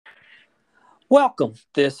Welcome.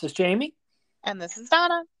 This is Jamie, And this is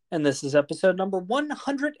Donna. and this is episode number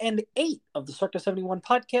 108 of the Circa 71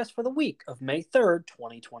 podcast for the week of May 3rd,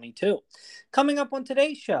 2022. Coming up on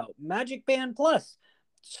today's show, Magic Band Plus,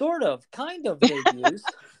 kind of debuts,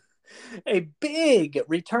 a big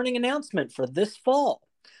returning announcement for this fall.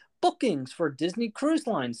 Bookings for Disney Cruise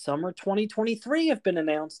Line Summer 2023 have been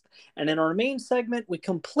announced, and in our main segment, we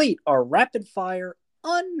complete our rapid fire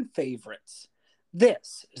Unfavorites.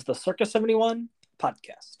 This is the Circa 71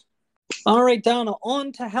 podcast. All right, Donna,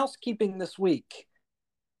 on to housekeeping this week.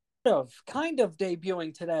 Kind of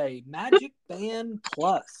debuting today, Magic Band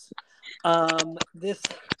Plus. This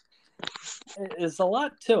is a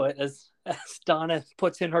lot to it, as Donna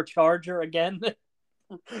puts in her charger again.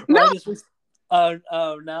 No, Right as we.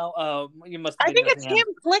 Oh no! You must have I been think your it's hand. him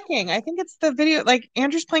clicking. I think it's the video. Like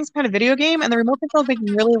Andrew's playing some kind of video game, and the remote control is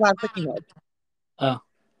making really loud clicking noise. Oh,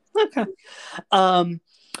 okay. Um,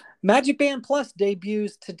 Magic Band Plus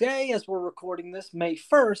debuts today as we're recording this, May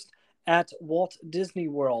 1st, at Walt Disney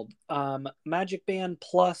World. Magic Band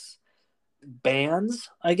Plus bands,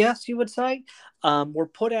 I guess you would say, were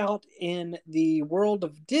put out in the World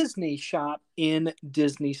of Disney shop in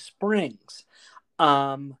Disney Springs.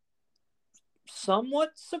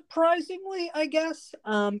 Somewhat surprisingly, I guess,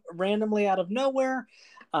 randomly out of nowhere,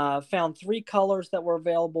 found three colors that were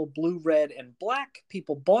available: blue, red, and black.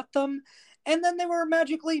 People bought them, and then they were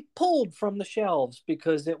magically pulled from the shelves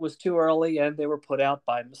because it was too early and they were put out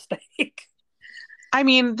by mistake. I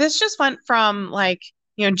mean, this just went from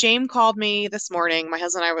James called me this morning. My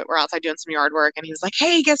husband and I were outside doing some yard work, and he was like,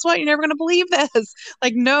 "Hey, guess what? You're never gonna believe this.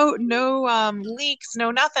 Like, no leaks,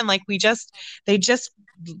 no nothing. Like, they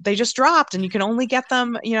just dropped, and you can only get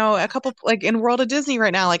them, a couple like in World of Disney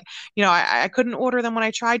right now. Like, I couldn't order them when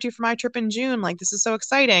I tried to for my trip in June. Like, this is so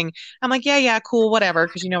exciting." I'm like, yeah, cool, whatever,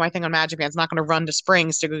 because my thing on Magic Band's not gonna run to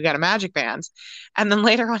Springs to go get a Magic Band. And then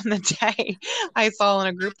later on in the day, I saw in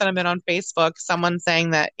a group that I'm in on Facebook someone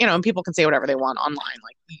saying that, and people can say whatever they want online.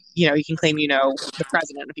 Like, you can claim the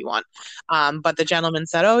president if you want. But the gentleman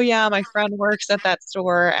said, "Oh yeah, my friend works at that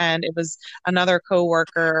store, and it was another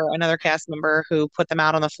coworker, another cast member who put them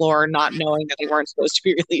out on the floor, not knowing that they weren't supposed to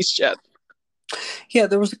be released yet." Yeah,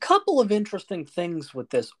 there was a couple of interesting things with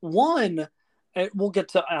this. One, we'll get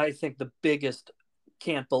to, I think, the biggest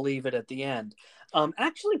can't believe it at the end.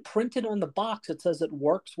 Actually printed on the box, it says it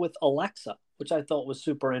works with Alexa, which I thought was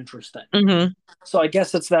super interesting. Mm-hmm. So I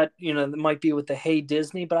guess it's that, it might be with the Hey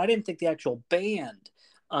Disney, but I didn't think the actual band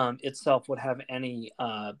itself would have any,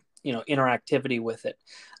 interactivity with it.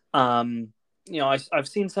 I've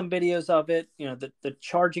seen some videos of it. The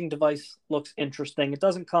charging device looks interesting. It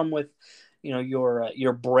doesn't come with,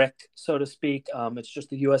 your brick, so to speak. It's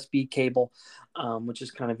just a USB cable, which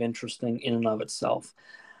is kind of interesting in and of itself.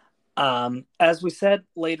 As we said,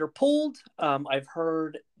 later pulled. I've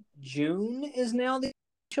heard June is now the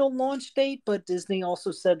official launch date, but Disney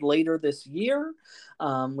also said later this year,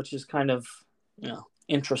 which is kind of,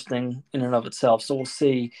 interesting in and of itself. So we'll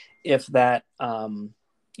see if that,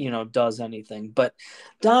 does anything. But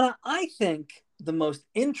Donna, I think the most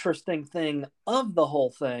interesting thing of the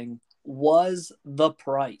whole thing was the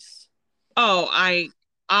price. Oh,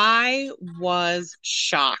 I was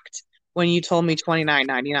shocked when you told me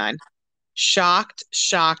 29.99. Shocked,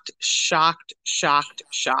 shocked, shocked, shocked,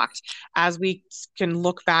 shocked. As we can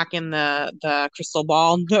look back in the crystal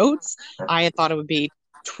ball notes, I had thought it would be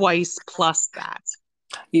twice plus that.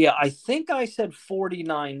 Yeah, I think I said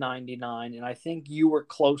 $49.99, and I think you were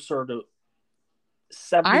closer to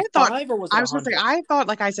I thought 75, or was it I was gonna say 100? I thought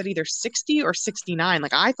like I said either 60 or 69.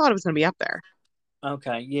 Like I thought it was gonna be up there.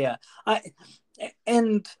 Okay, yeah. I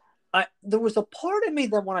and I there was a part of me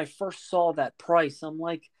that when I first saw that price, I'm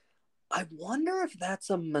like, I wonder if that's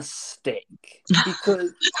a mistake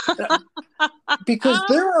because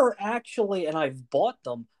there are actually, and I've bought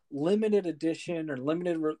them, limited edition or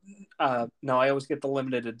no, I always get the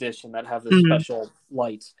limited edition that have the Mm-hmm. special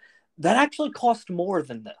lights that actually cost more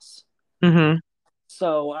than this. Mm-hmm.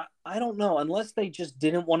 So I don't know, unless they just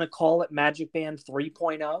didn't want to call it Magic Band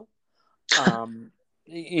 3.0,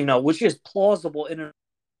 which is plausible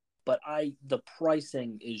but the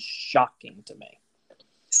pricing is shocking to me.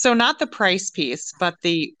 So not the price piece, but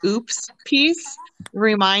the oops piece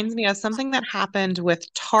reminds me of something that happened with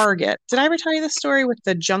Target. Did I ever tell you the story with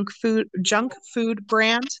the junk food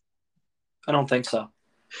brand? I don't think so.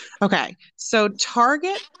 Okay. So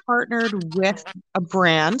Target partnered with a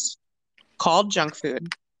brand called Junk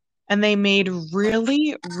Food, and they made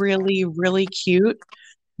really, really, really cute,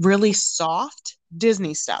 really soft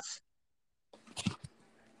Disney stuff.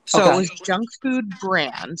 So it Okay. was Junk Food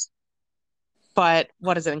brand, but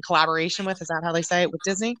what is it in collaboration with? Is that how they say it with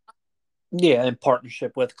Disney? Yeah, in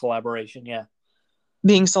partnership with collaboration. Yeah.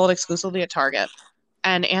 being sold exclusively at Target.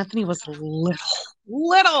 And Anthony was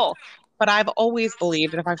little. But I've always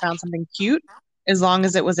believed that if I found something cute, as long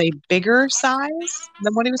as it was a bigger size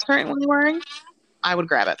than what he was currently wearing, I would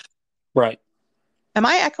grab it. Right. Am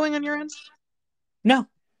I echoing on your end? No.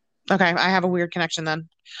 Okay, I have a weird connection then.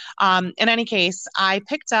 In any case, I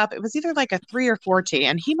picked up, it was either like a 3 or 4T,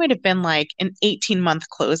 and he might have been like an 18-month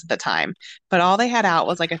close at the time. But all they had out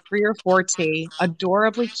was like a 3 or 4T,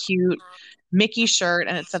 adorably cute Mickey shirt,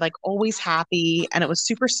 and it said like always happy, and it was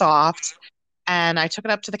super soft. And I took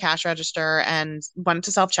it up to the cash register and went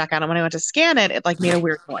to self-checkout. And when I went to scan it, it like made a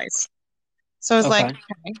weird noise. So I was like, Okay.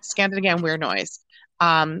 okay, scanned it again, weird noise.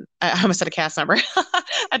 I almost said a cast number.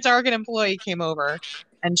 A Target employee came over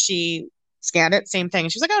and she scanned it, same thing.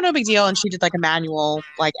 And she was like, oh, no big deal. And she did like a manual,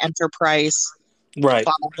 like enter price, Right.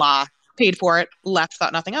 blah, blah, blah, paid for it, left,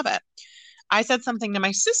 thought nothing of it. I said something to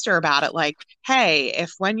my sister about it, like, hey,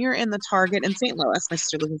 if when you're in the Target in St. Louis, my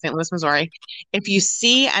sister lives in St. Louis, Missouri, if you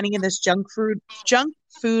see any of this junk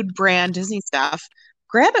food brand Disney stuff,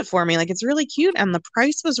 grab it for me. Like it's really cute and the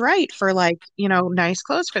price was right for like, nice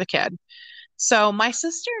clothes for the kid. So my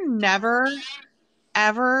sister never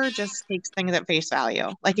ever just takes things at face value.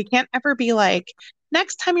 Like it can't ever be like,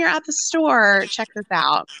 next time you're at the store, check this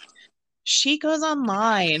out. She goes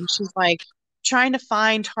online. She's like trying to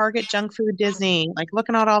find Target junk food Disney, like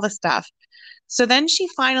looking at all this stuff. So then she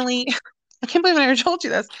finally, I can't believe I never told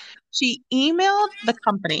you this. She emailed the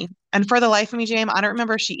company. And for the life of me, James, I don't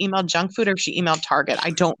remember if she emailed junk food or if she emailed Target.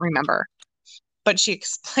 I don't remember. But she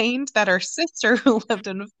explained that her sister who lived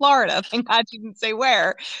in Florida, thank God she didn't say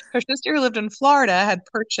where, her sister who lived in Florida had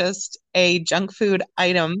purchased a junk food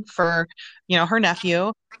item for, her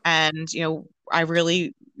nephew. And, I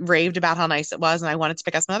really raved about how nice it was and I wanted to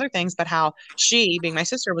pick up some other things, but how she, being my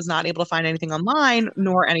sister, was not able to find anything online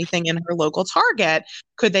nor anything in her local Target.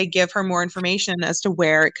 Could they give her more information as to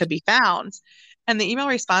where it could be found? And the email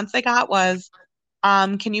response they got was,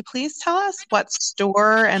 can you please tell us what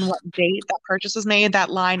store and what date that purchase was made? That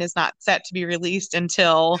line is not set to be released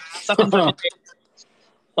until such and such a date.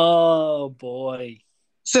 Oh boy.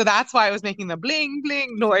 So that's why I was making the bling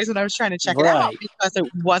bling noise when I was trying to check it out Right. because it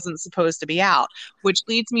wasn't supposed to be out, which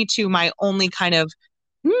leads me to my only kind of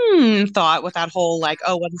thought with that whole like,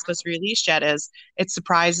 oh, wasn't supposed to be released yet is it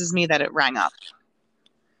surprises me that it rang up.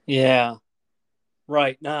 Yeah.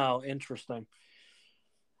 Right. Now, interesting.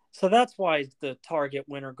 So that's why the Target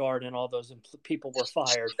Winter Guard and all those people were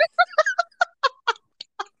fired.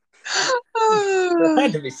 There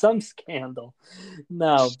had to be some scandal.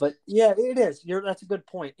 No, but yeah, it is. That's a good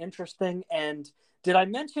point. Interesting. And did I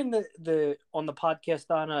mention the on the podcast,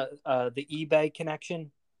 Donna, the eBay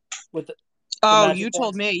connection with the Oh, you Magic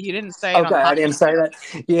told Bands? me. You didn't say it on Okay, the I didn't podcast. say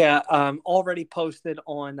that. Yeah, already posted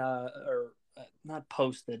on or not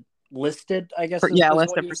posted, listed, I guess Yeah, is what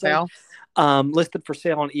listed you for say. sale. Listed for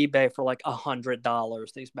sale on eBay for like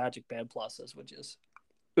 $100. These Magic Band Pluses, which is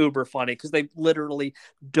uber funny because they literally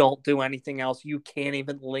don't do anything else. You can't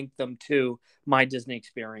even link them to my Disney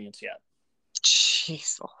experience yet.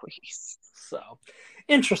 Jeez Louise. So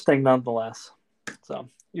interesting nonetheless. So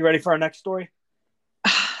you ready for our next story?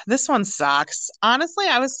 This one sucks. Honestly,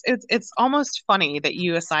 it's almost funny that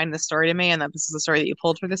you assigned this story to me and that this is the story that you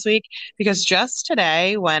pulled for this week because just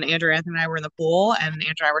today when Andrew Anthony and I were in the pool and Andrew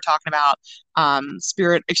and I were talking about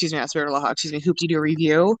excuse me, not Spirit Aloha, excuse me, Hoopty Doo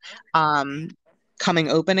review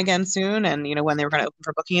coming open again soon and when they were going to open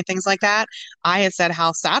for booking and things like that, I had said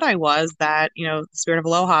how sad I was that, Spirit of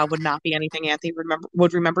Aloha would not be anything Anthony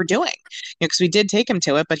would remember doing. Because we did take him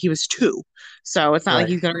to it, but he was 2. So it's not like Right.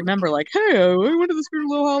 he's going to remember, like, hey, I went to the Spirit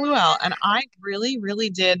of Aloha Luau. And I really,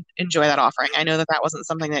 really did enjoy that offering. I know that that wasn't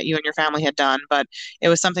something that you and your family had done, but it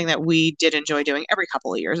was something that we did enjoy doing every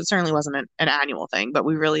couple of years. It certainly wasn't an annual thing, but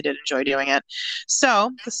we really did enjoy doing it.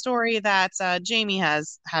 So the story that Jamie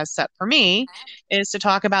has set for me is to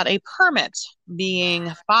talk about a permit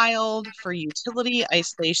being filed for utility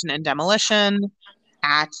isolation and demolition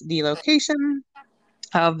at the location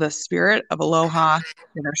of the Spirit of Aloha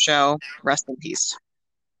dinner show. Rest in peace.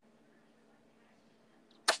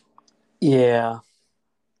 Yeah,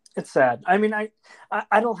 it's sad. I mean, I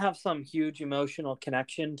don't have some huge emotional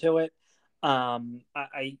connection to it.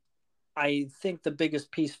 I think the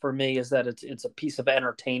biggest piece for me is that it's a piece of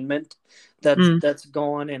entertainment Mm, that's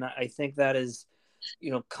gone, and I think that is,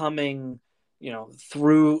 coming,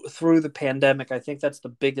 through the pandemic. I think that's the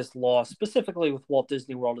biggest loss, specifically with Walt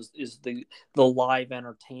Disney World, is the live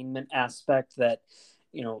entertainment aspect that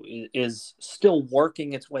is still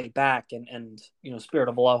working its way back, and Spirit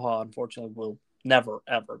of Aloha unfortunately will never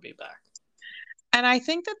ever be back. And I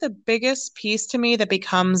think that the biggest piece to me that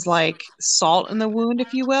becomes like salt in the wound,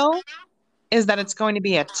 if you will, is that it's going to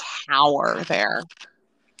be a tower there.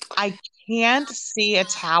 I can't see a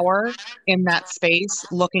tower in that space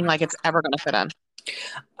looking like it's ever going to fit in.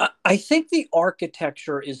 I think the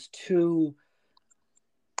architecture is too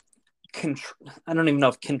I don't even know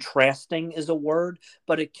if contrasting is a word,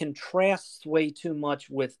 but it contrasts way too much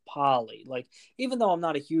with Poly. Like, even though I'm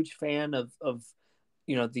not a huge fan of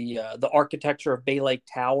the architecture of Bay Lake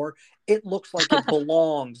Tower, it looks like it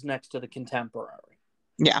belongs next to the Contemporary.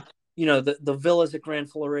 Yeah. The villas at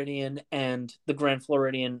Grand Floridian and the Grand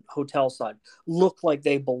Floridian hotel side look like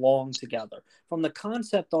they belong together. From the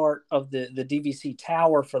concept art of the DVC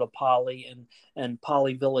tower for the Poly and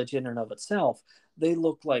Poly Village in and of itself, they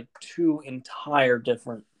look like two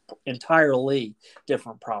entirely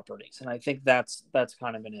different properties, and I think that's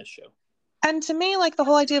kind of an issue. And to me, like the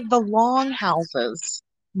whole idea of the long houses,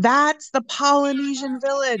 that's the Polynesian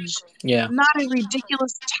village, Yeah. not a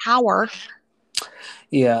ridiculous tower.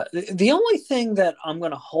 Yeah, the only thing that I'm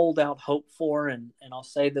going to hold out hope for, and I'll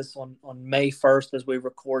say this on May 1st as we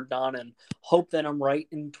record on, and hope that I'm right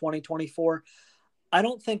in 2024. I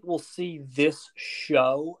don't think we'll see this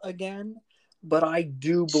show again, but I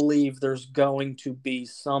do believe there's going to be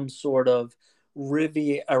some sort of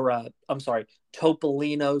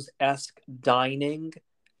Topolino's esque dining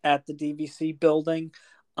at the DVC building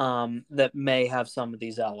that may have some of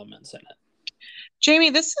these elements in it.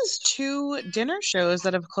 Jamie, this is two dinner shows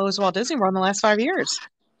that have closed Walt Disney World in the last 5 years.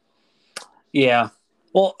 Yeah.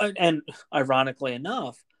 Well, and ironically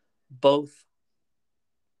enough, both,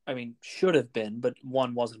 I mean, should have been, but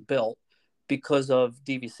one wasn't built because of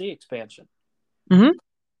DVC expansion. Hmm.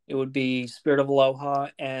 It would be Spirit of Aloha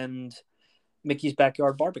and Mickey's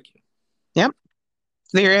Backyard Barbecue. Yep.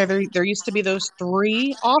 There used to be those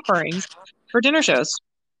three offerings for dinner shows.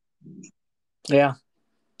 Yeah. I'm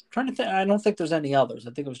trying to think. I don't think there's any others.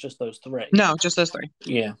 I think it was just those three. No, just those three.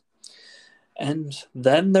 Yeah. And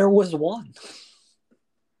then there was one.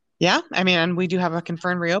 Yeah, I mean, and we do have a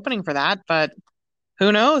confirmed reopening for that, but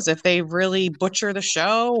who knows if they really butcher the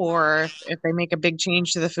show or if they make a big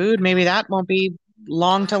change to the food, maybe that won't be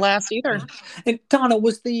long to last either. And Donna,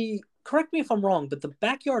 correct me if I'm wrong, but the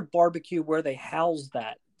Backyard Barbecue where they housed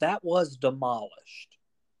that was demolished.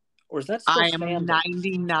 Or is that still I am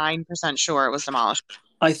standing? 99% sure it was demolished.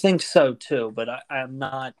 I think so too, but I'm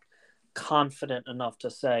not confident enough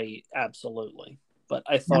to say absolutely. But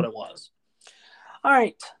I Yeah. thought it was. All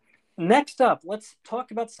right. Next up, let's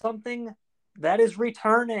talk about something that is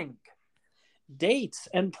returning. Dates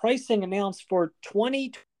and pricing announced for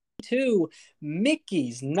 2022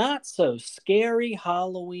 Mickey's Not So Scary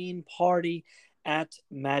Halloween Party at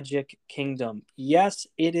Magic Kingdom. Yes,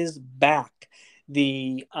 it is back.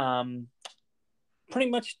 The pretty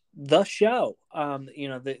much the show.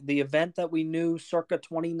 The event that we knew circa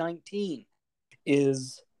 2019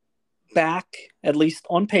 is back, at least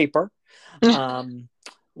on paper, um,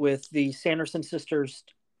 with the Sanderson Sisters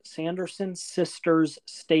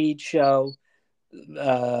stage show.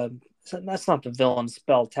 That's not the villain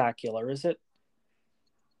spectacular, is it?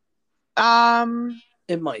 Um,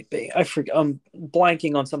 It might be. I forget. I'm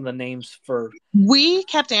blanking on some of the names for. we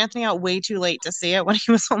kept Anthony out way too late to see it when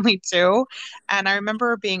he was only two, and I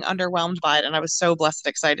remember being underwhelmed by it, and I was so blessed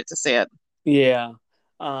and excited to see it. Yeah.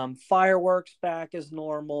 Fireworks back as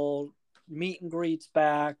normal. Meet and greets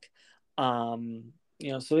back. So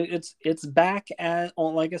it's back at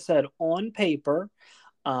on, like I said, on paper.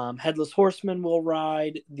 Headless Horseman will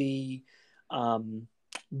ride. The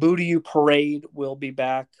Boo You Parade will be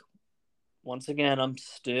back. Once again, I'm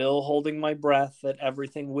still holding my breath that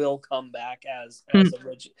everything will come back as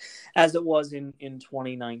it was in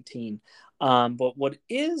 2019. But what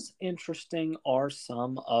is interesting are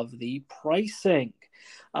some of the pricing.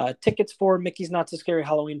 Tickets for Mickey's Not So Scary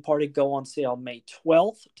Halloween Party go on sale May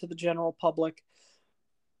 12th to the general public,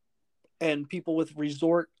 and people with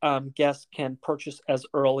resort guests can purchase as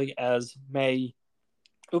early as May.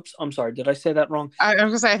 Oops, I'm sorry. Did I say that wrong? I was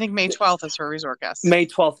gonna say I think May 12th is for resort guests. May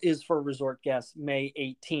 12th is for resort guests. May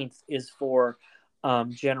 18th is for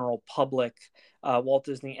general public. Walt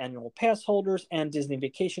Disney annual pass holders and Disney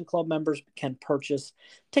Vacation Club members can purchase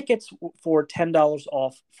tickets for $10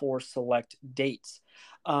 off for select dates.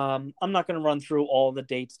 I'm not going to run through all the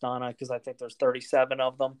dates, Donna, because I think there's 37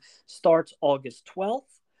 of them. Starts August 12th.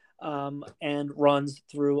 And runs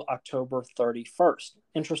through October 31st.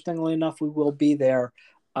 Interestingly enough, we will be there,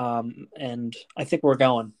 and I think we're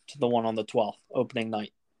going to the one on the 12th, opening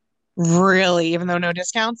night. Really, even though no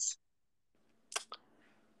discounts?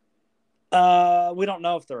 We don't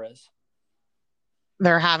know if there is.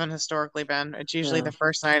 There haven't historically been. It's usually Yeah. the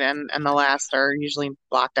first night and the last are usually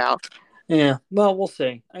blocked out. Yeah. Well, we'll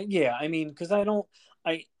see. Yeah. I mean, because I,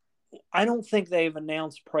 I don't think they've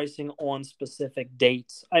announced pricing on specific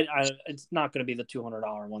dates. It's not going to be the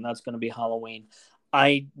 $200 one. That's going to be Halloween.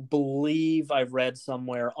 I believe I've read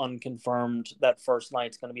somewhere unconfirmed that first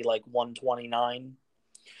night's going to be like 129,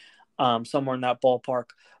 somewhere in that ballpark.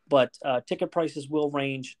 But ticket prices will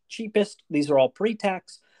range cheapest. These are all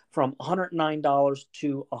pre-tax from $109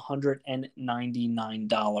 to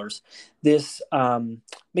 $199. This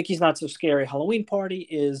Mickey's Not So Scary Halloween Party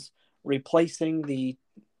is replacing the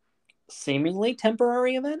seemingly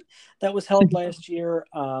temporary event that was held last year,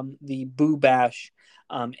 the Boo Bash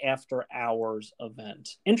after hours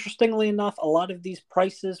event. Interestingly enough, a lot of these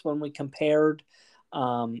prices, when we compared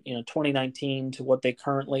 2019 to what they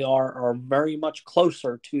currently are very much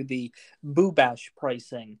closer to the Boo Bash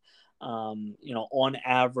pricing. On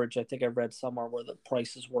average, I think I read somewhere where the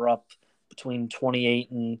prices were up between 28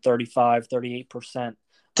 and 38%,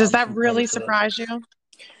 Does that compared really to it. surprise you?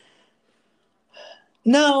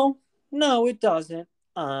 No, no, it doesn't.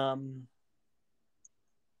 Um,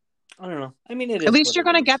 I don't know. I mean, it At is least what you're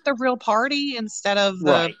it going to is. get the real party instead of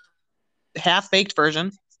the Right. half-baked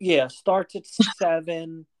version. Yeah. Starts at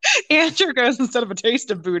 7. Andrew goes instead of a taste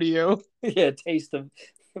of booty you. Yeah. Taste of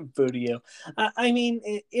Voodoo. I mean,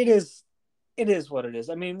 it is. It is what it is.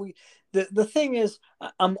 I mean, the thing is,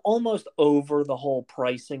 I'm almost over the whole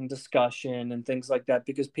pricing discussion and things like that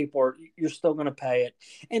because you're still going to pay it.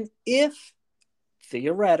 And if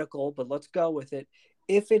theoretical, but let's go with it,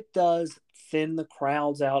 if it does thin the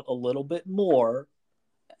crowds out a little bit more,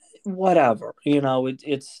 whatever,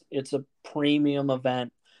 it's a premium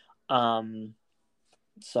event. um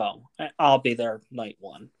so I'll be there night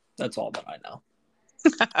one. That's all that I know.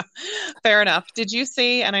 Fair enough. Did you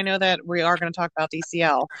see, and I know that we are going to talk about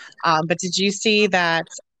DCL, but did you see that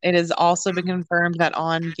it has also been confirmed that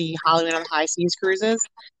on the Halloween on the High Seas cruises,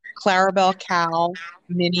 Clarabelle, Cal,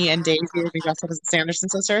 Minnie, and Daisy will be dressed up as the Sanderson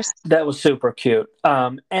sisters? That was super cute.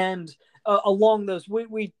 And along those,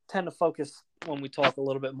 we tend to focus when we talk a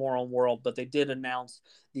little bit more on world, but they did announce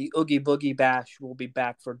the Oogie Boogie Bash will be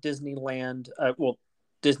back for Disneyland,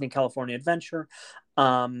 Disney California Adventure.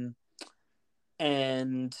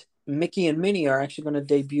 And Mickey and Minnie are actually going to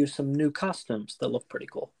debut some new costumes that look pretty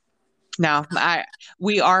cool. No,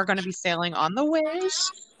 we are going to be sailing on the Wish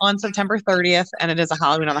on September 30th, and it is a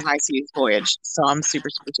Halloween on the High Seas voyage. So I'm super,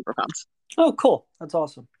 super, super pumped. Oh, cool. That's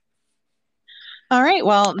awesome. All right.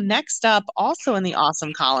 Well, next up, also in the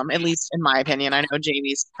awesome column, at least in my opinion, I know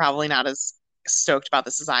Jamie's probably not as stoked about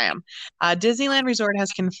this as I am. Disneyland Resort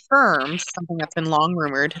has confirmed something that's been long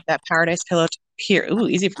rumored that Paradise Pier, ooh,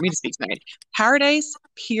 easy for me to speak tonight. Paradise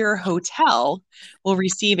Pier Hotel will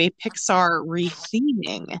receive a Pixar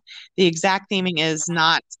retheming. The exact theming is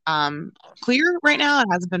not clear right now. It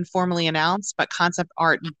hasn't been formally announced, but concept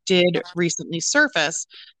art did recently surface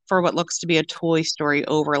for what looks to be a Toy Story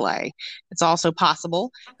overlay. It's also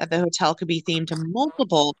possible that the hotel could be themed to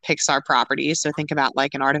multiple Pixar properties. So think about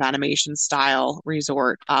like an Art of Animation style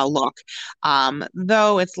resort look.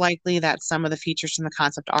 Though it's likely that some of the features from the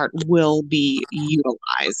concept art will be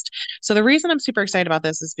utilized. So the reason I'm super excited about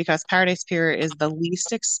this is because Paradise Pier is the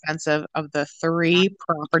least expensive of the three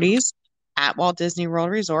properties at Walt Disney World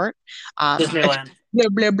Resort. If Disneyland. blah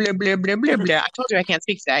blah blah blah blah blah blah. I told you I can't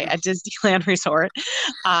speak today at Disneyland Resort.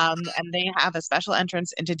 And they have a special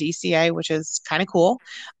entrance into DCA, which is kind of cool.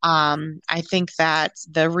 I think that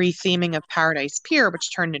the retheming of Paradise Pier,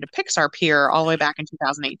 which turned into Pixar Pier all the way back in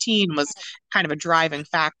 2018, was kind of a driving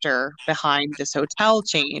factor behind this hotel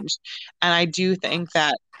change. And I do think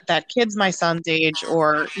that kids my son's age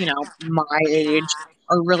or, my age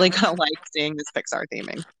are really gonna like seeing this Pixar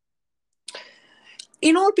theming.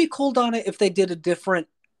 It'd be cool, Donna, if they did a different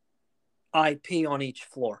IP on each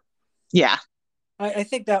floor. Yeah. I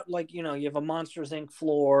think that, like, you have a Monsters Inc.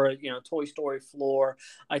 floor, Toy Story floor.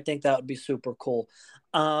 I think that would be super cool.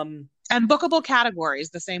 And bookable categories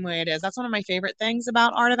the same way it is. That's one of my favorite things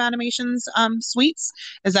about Art of Animation's suites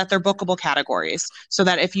is that they're bookable categories. So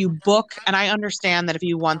that if you book, and I understand that if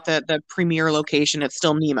you want the premier location, it's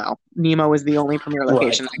still Nemo. Nemo is the only premier Right.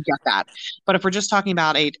 location. I get that. But if we're just talking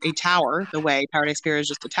about a tower, the way Paradise Pier is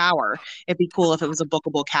just a tower, it'd be cool if it was a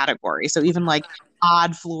bookable category. So even like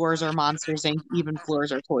odd floors or Monsters Inc., even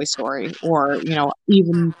floors or Toy Story, or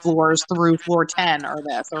even floors through floor 10 or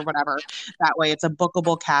this or whatever. That way it's a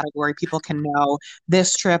bookable category. People can know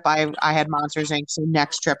this trip I had Monsters Inc. So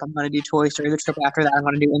next trip I'm gonna do Toy Story. The trip after that I'm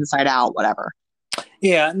gonna do Inside Out, whatever.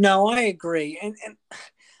 Yeah, no, I agree. And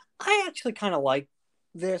I actually kind of like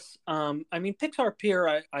this. I mean, Pixar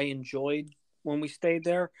Pier, I enjoyed when we stayed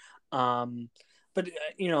there. Um, but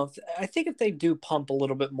I think if they do pump a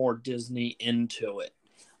little bit more Disney into it,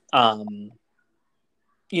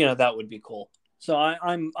 that would be cool. So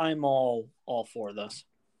I'm all for this.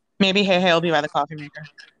 Maybe Hey Hey will be by the coffee maker.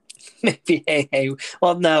 Maybe hey.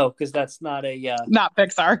 Well, no, because that's not a Not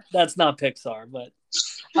Pixar. that's not Pixar, but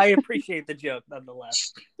I appreciate the joke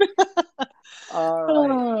nonetheless. All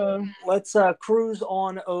right, Oh. let's cruise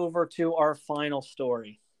on over to our final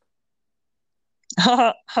story.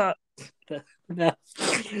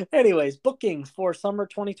 Anyways, bookings for summer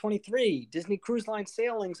 2023 Disney Cruise Line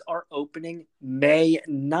sailings are opening May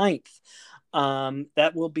 9th.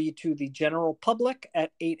 That will be to the general public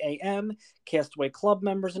at 8 a.m. Castaway Club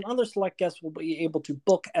members and other select guests will be able to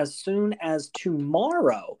book as soon as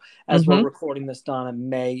tomorrow, as we're recording this, Donna,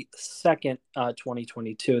 May 2nd,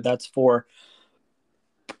 2022. That's for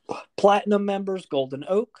Platinum members, Golden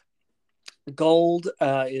Oak. Gold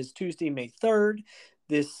is Tuesday, May 3rd.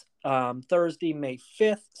 This Thursday, May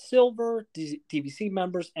 5th, Silver, DVC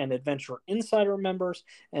members and Adventure Insider members.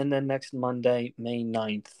 And then next Monday, May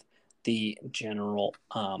 9th, the general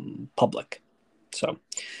public. So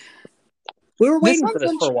we were waiting for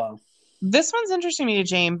this for a while. This one's interesting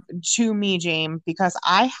to me, James, because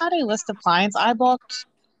I had a list of clients I booked.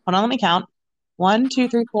 Hold on, let me count. 1, 2,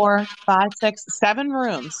 3, 4, 5, 6, 7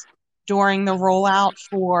 rooms during the rollout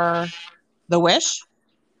for The Wish.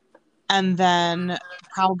 And then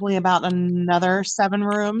probably about another 7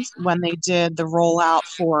 rooms when they did the rollout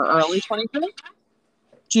for early 23.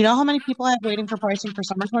 Do you know how many people I have waiting for pricing for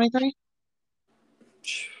summer 23?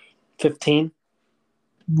 15.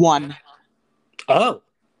 1. Oh.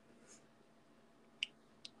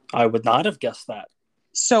 I would not have guessed that.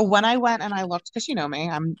 So when I went and I looked, because you know me,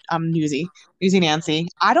 I'm newsy Nancy.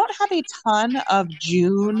 I don't have a ton of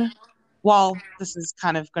June. Well, this is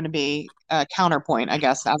kind of going to be a counterpoint, I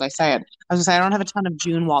guess, as I say it. I was going to say I don't have a ton of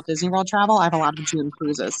June Walt Disney World travel. I have a lot of June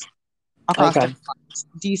cruises across different lines.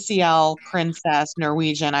 DCL, Princess,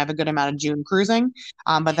 Norwegian. I have a good amount of June cruising.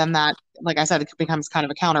 But then that, like I said, it becomes kind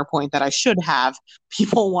of a counterpoint that I should have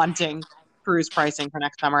people wanting cruise pricing for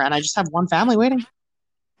next summer. And I just have one family waiting.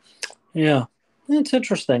 Yeah, it's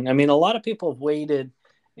interesting. I mean, a lot of people have waited.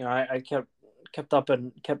 I kept up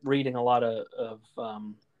and kept reading a lot of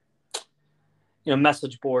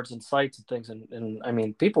message boards and sites and things, and I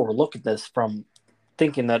mean, people were looking at this from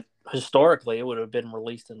thinking that historically it would have been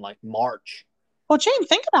released in like March. Well, Jane,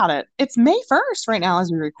 think about it. It's May 1st right now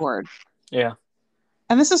as we record. Yeah.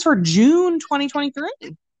 And this is for June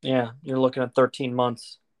 2023. Yeah, you're looking at 13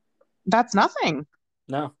 months. That's nothing.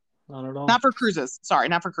 No, not at all. Not for cruises. Sorry,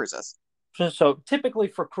 not for cruises. So typically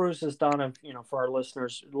for cruises, Donna, for our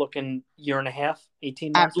listeners, looking year and a half,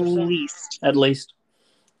 18 months At or so? least. At least.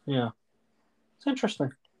 Yeah. It's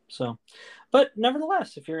interesting. So, but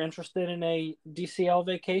nevertheless, if you're interested in a DCL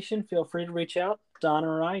vacation, feel free to reach out. Donna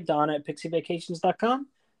or I, Donna at pixievacations.com.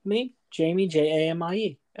 Me, Jamie,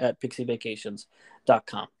 Jamie, at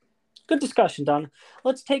pixievacations.com. Good discussion, Donna.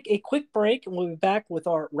 Let's take a quick break and we'll be back with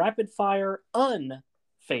our rapid fire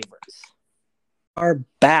unfavorites. Are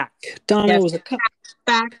back. Donna yes. was a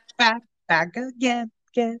back again.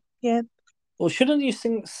 Well, shouldn't you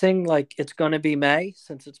sing like it's gonna be May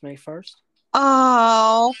since it's May 1st?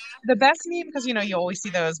 Oh, the best meme, because you always see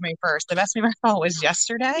those May 1st. The best meme I saw was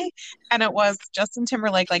yesterday, and it was Justin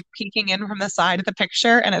Timberlake like peeking in from the side of the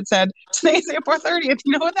picture, and it said, "Today's April 30th."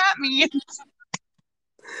 You know what that means?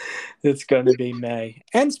 It's going to be May.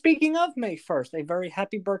 And speaking of May 1st, a very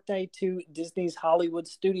happy birthday to Disney's Hollywood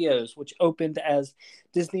Studios, which opened as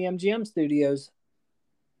Disney MGM Studios.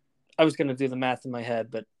 I was going to do the math in my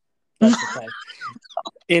head, but that's okay.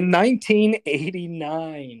 In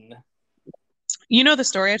 1989. You know the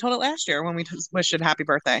story. I told it last year when we wished it happy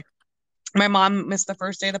birthday. My mom missed the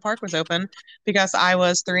first day the park was open because I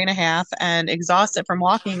was 3.5 and exhausted from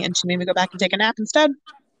walking, and she made me go back and take a nap instead.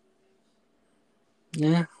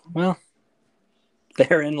 Yeah, well,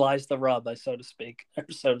 therein lies the rub, so to speak.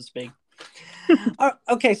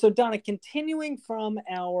 Okay, so Donna, continuing from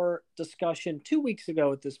our discussion 2 weeks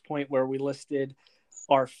ago at this point where we listed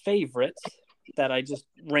our favorites that I just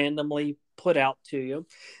randomly put out to you,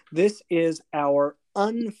 this is our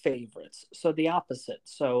unfavorites, so the opposite.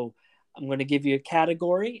 So I'm going to give you a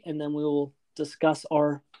category and then we will discuss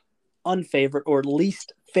our unfavorite or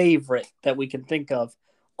least favorite that we can think of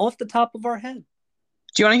off the top of our head.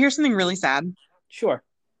 Do you want to hear something really sad? Sure.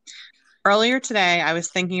 Earlier today, I was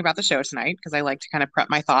thinking about the show tonight because I like to kind of prep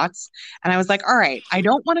my thoughts. And I was like, all right, I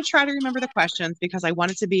don't want to try to remember the questions because I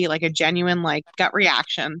want it to be like a genuine, like, gut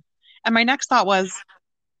reaction. And my next thought was,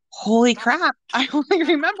 holy crap, I only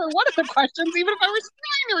remember one of the questions, even if I was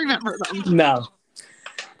trying to remember them. No.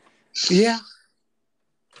 Yeah.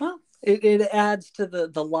 Well, it adds to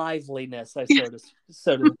the liveliness, I sort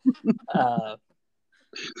of uh,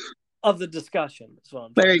 of the discussion. Is what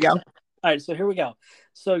I'm There trying you to go. say. All right, so here we go.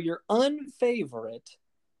 So your unfavorite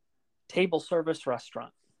table service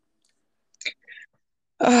restaurant.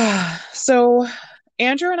 So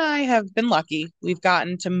Andrew and I have been lucky. We've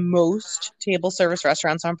gotten to most table service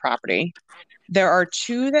restaurants on property. There are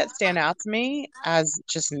two that stand out to me as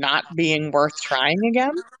just not being worth trying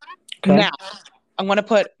again. Okay. Now, I'm going to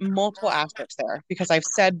put multiple asterisks there because I've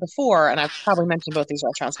said before, and I've probably mentioned both these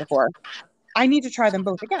restaurants before, I need to try them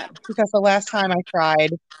both again because the last time I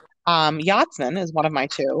tried Yachtsman is one of my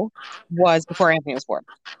two, was before Anthony was born.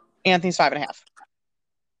 Anthony's 5.5.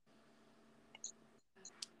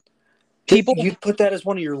 People You put that as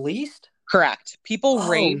one of your least? Correct. People Oh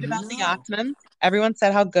raved about the no. Yachtsman. Everyone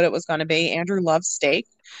said how good it was going to be. Andrew loves steak,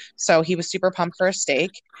 so he was super pumped for a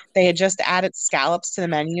steak. They had just added scallops to the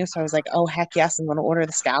menu, so I was like, "Oh heck yes, I'm going to order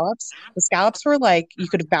the scallops." The scallops were like you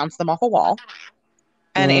could have bounced them off a wall.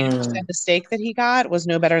 And Andrew said Mm. the steak that he got was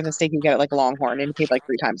no better than the steak you get at like Longhorn, and he paid like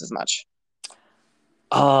 3 times as much.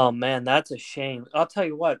 Oh man, that's a shame. I'll tell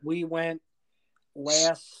you what, we went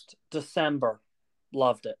last December.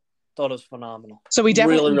 Loved it. Thought it was phenomenal. So we Really,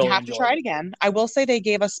 definitely we really have to try enjoyed it it. again. I will say they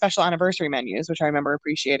gave us special anniversary menus, which I remember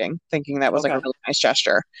appreciating, thinking that was like a Okay. really nice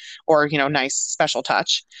gesture or, nice special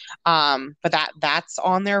touch. But that's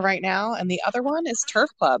on there right now. And the other one is Turf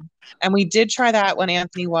Club. And we did try that when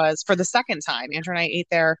Anthony was for the second time. Andrew and I ate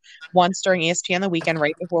there once during ESPN the weekend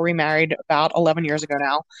right before we married about 11 years ago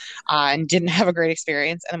now, and didn't have a great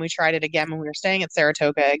experience. And then we tried it again when we were staying at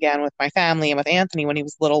Saratoga again with my family and with Anthony when he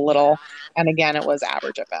was little. And again, it was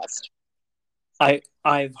average at best.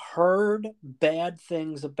 I've heard bad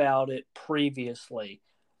things about it previously.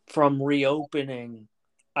 From reopening,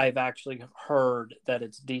 I've actually heard that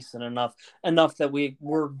it's decent enough that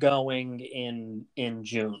we're going in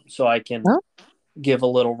June, so I can give a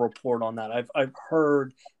little report on that. I've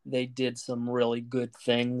heard they did some really good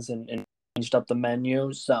things and changed up the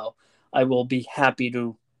menu, so I will be happy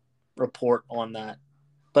to report on that.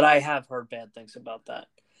 But I have heard bad things about that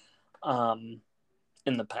um,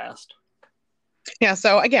 in the past. Yeah,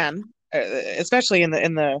 so again, especially in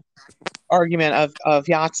the argument of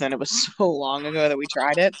Yatsen, it was so long ago that we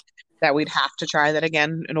tried it that we'd have to try that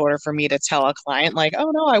again in order for me to tell a client like, oh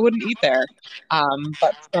no, I wouldn't eat there.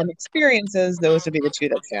 But from experiences, those would be the two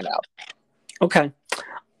that stand out. Okay.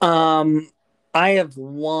 Um, I have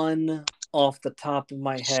one off the top of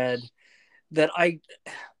my head that I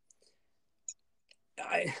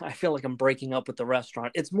feel like I'm breaking up with the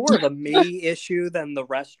restaurant. It's more of a me issue than the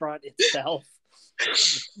restaurant itself.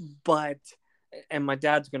 But and my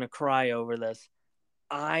dad's gonna cry over this.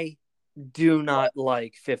 I do not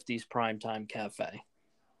like 50s Primetime Cafe.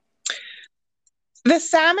 The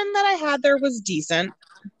salmon that I had there was decent,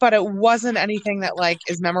 but it wasn't anything that like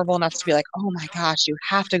is memorable enough to be like, oh my gosh, you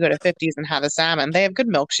have to go to 50s and have a salmon. They have good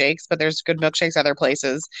milkshakes, but there's good milkshakes other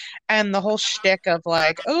places. And the whole shtick of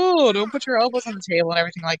like, oh, don't put your elbows on the table and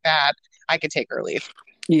everything like that, I could take or leave.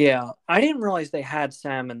 Yeah, I didn't realize they had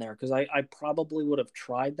salmon there because I probably would have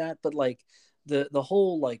tried that, but like the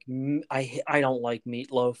whole like I don't like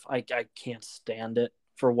meatloaf. I can't stand it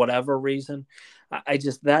for whatever reason. I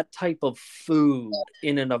just that type of food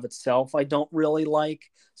in and of itself I don't really like.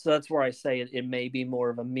 So that's where I say it may be more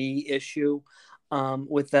of a me issue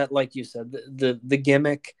with that, like you said, the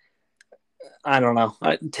gimmick. I don't know,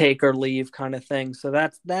 take or leave kind of thing. So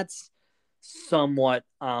that's somewhat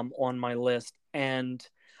on my list. And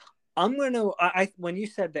I'm gonna. when you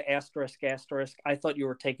said the asterisk, I thought you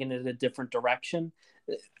were taking it a different direction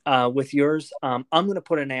with yours. I'm gonna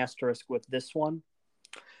put an asterisk with this one,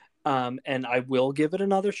 and I will give it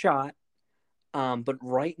another shot. But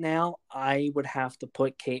right now, I would have to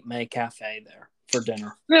put Cape May Cafe there for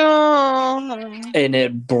dinner, No. and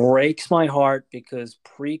it breaks my heart because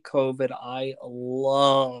pre-COVID, I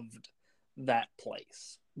loved that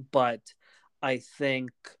place, but I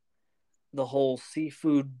think the whole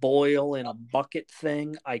seafood boil in a bucket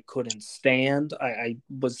thing I couldn't stand. I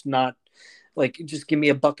was not like, just give me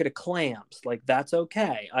a bucket of clams, like that's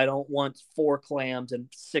okay. I don't want 4 clams and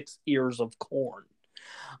 6 ears of corn.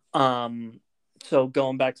 So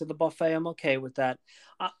going back to the buffet, I'm okay with that.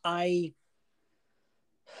 I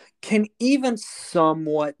can even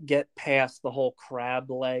somewhat get past the whole crab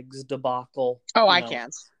legs debacle, Oh, I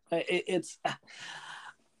can't. it's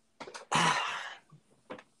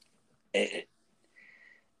it,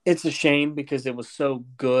 it's a shame because it was so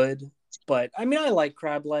good. But I mean, I like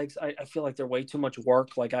crab legs. I feel like they're way too much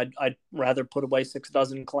work. Like I'd rather put away 6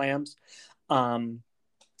 dozen clams. Um,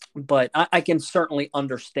 But I can certainly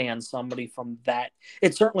understand somebody from that.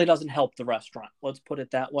 It certainly doesn't help the restaurant. Let's put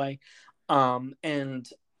it that way. And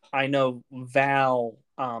I know Val,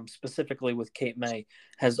 specifically with Cape May,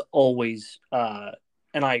 has always,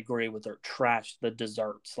 and I agree with her, trashed the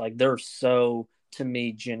desserts. Like they're so, to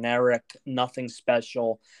me, generic, nothing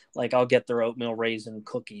special. Like I'll get their oatmeal raisin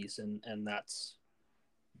cookies, and that's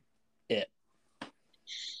it.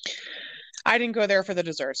 I didn't go there for the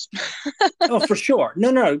desserts. Oh, for sure. No,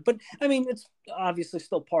 no, but I mean, it's obviously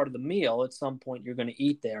still part of the meal. At some point, you're going to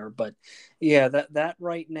eat there. But yeah, that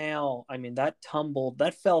right now, I mean, that tumbled,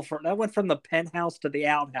 that went from the penthouse to the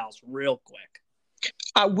outhouse real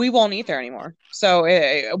quick. We won't eat there anymore. So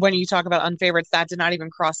when you talk about unfavorites, that did not even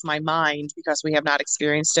cross my mind because we have not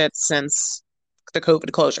experienced it since the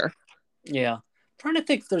COVID closure. Yeah, I'm trying to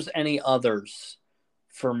think if there's any others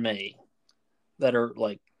for me that are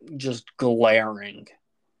like just glaring.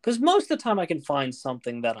 Because most of the time, I can find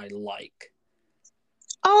something that I like.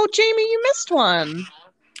 Oh, Jamie, you missed one.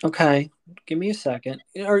 Okay, give me a second,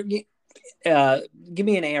 or uh, give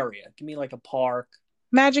me an area. Give me like a park.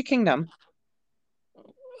 Magic Kingdom.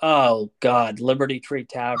 Oh God, Liberty Tree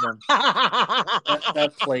Tavern.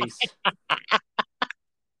 That place.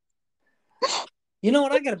 You know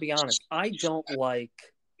what? I got to be honest. I don't like.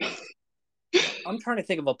 I'm trying to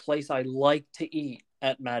think of a place I like to eat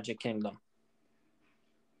at Magic Kingdom.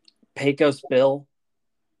 Pecos Bill,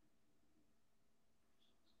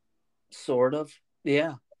 sort of.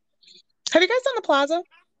 Yeah. Have you guys done the Plaza?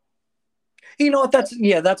 You know what?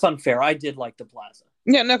 That's unfair. I did like the Plaza.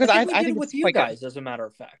 Yeah, no, I because think we I did it think with it's you quite good. guys, as a matter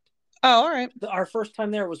of fact. Oh, all right. Our first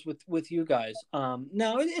time there was with you guys.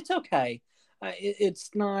 No, it's okay. It's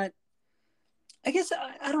not. I guess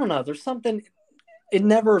I don't know. There's something. It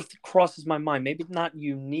never crosses my mind. Maybe not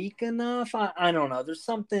unique enough. I don't know. There's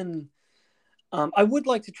something. I would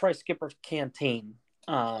like to try Skipper's Canteen.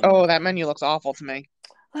 Oh, that menu looks awful to me.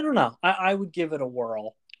 I don't know. I would give it a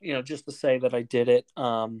whirl. Just to say that I did it.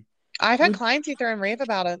 I've had We clients eat there and rave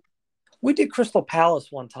about it. we did Crystal Palace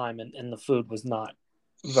one time, and the food was not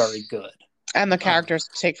very good. And the Uh, characters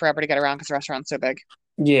take forever to get around because the restaurant's so big.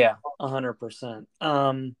 yeah, 100%.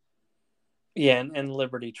 Yeah, and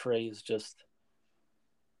Liberty Tree is just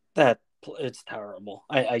that. It's terrible.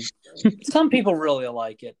 I some people really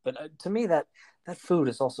like it, but to me that food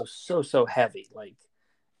is also so heavy. Like,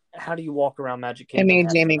 how do you walk around Magic It Kingdom made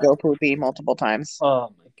after Jamie that? go poopy multiple times.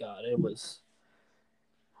 Oh my God,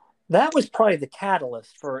 that was probably the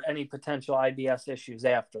catalyst for any potential IBS issues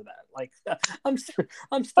after that. Like, I'm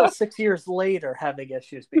I'm still 6 years later having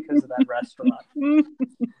issues because of that restaurant.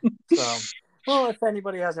 So, well, if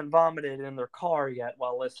anybody hasn't vomited in their car yet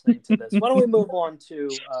while listening to this, why don't we move on to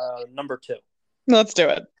number two? Let's do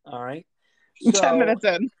it. All right. 10 So, minutes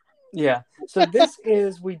in. yeah. So this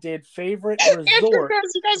is we did favorite Andrew resort.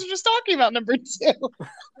 goes, you guys are just talking about number two.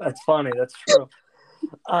 That's funny. That's true.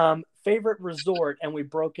 Favorite resort, and we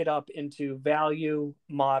broke it up into value,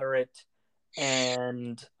 moderate,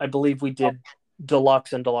 and I believe we did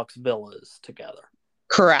deluxe and deluxe villas together.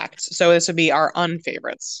 Correct. So this would be our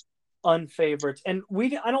unfavorites. Unfavorites, and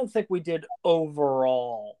I don't think we did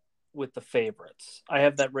overall with the favorites. I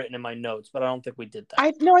have that written in my notes, but I don't think we did that.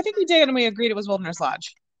 I no, I think we did, and we agreed it was Wilderness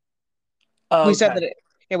Lodge. Oh, We said okay.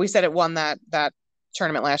 that we said it won that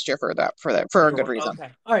tournament last year for a good Sure. reason. Okay.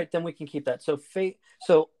 All right, then we can keep that.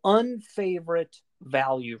 So unfavorite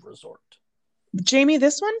value resort. Jamie,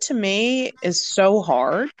 this one to me is so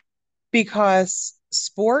hard because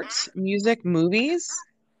sports, music, movies,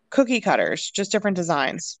 cookie cutters, just different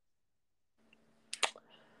designs.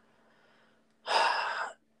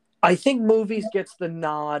 I think movies gets the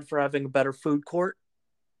nod for having a better food court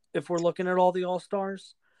if we're looking at all the all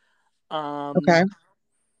stars. Okay.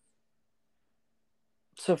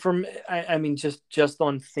 So from I mean just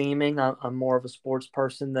on theming, I'm more of a sports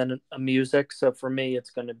person than a music. So for me,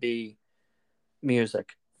 it's going to be music,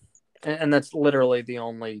 and that's literally the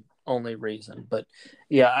only reason. But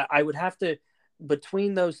yeah, I would have to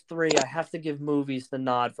between those three, I have to give movies the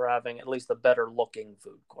nod for having at least a better looking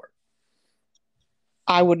food court.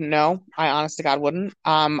 I wouldn't know. I honest to God wouldn't.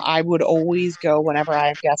 I would always go whenever I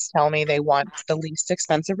have guests tell me they want the least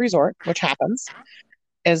expensive resort, which happens.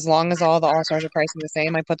 As long as all the all stars are pricing the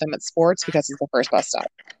same, I put them at sports because it's the first bus stop.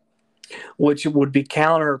 Which would be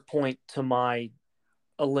counterpoint to my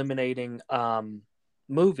eliminating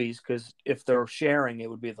movies because if they're sharing, it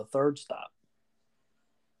would be the third stop.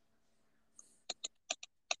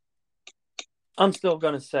 I'm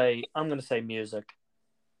gonna say music.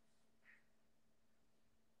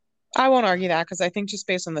 I won't argue that because I think just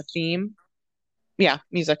based on the theme, yeah,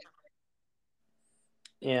 music.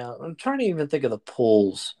 Yeah, I'm trying to even think of the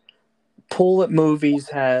pools. Pool at Movies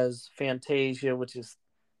has Fantasia, which is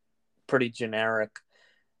pretty generic,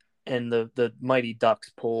 and the Mighty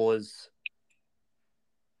Ducks pool is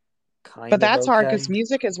But kind of that's hard okay. because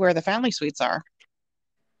music is where the family suites are.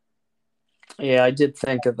 Yeah, I did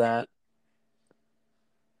think of that.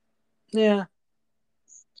 Yeah,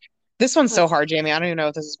 This one's so hard, Jamie. I don't even know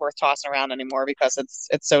if this is worth tossing around anymore because it's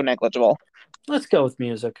so negligible. let's go with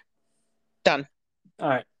music. Done. All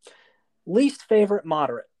right. Least favorite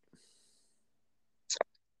moderate.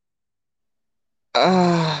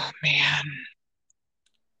 Oh man.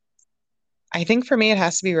 I think for me it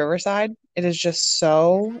has to be Riverside. It is just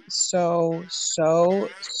so, so, so,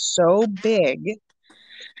 so big.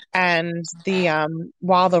 And the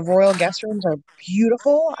while the royal guest rooms are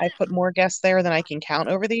beautiful, I put more guests there than I can count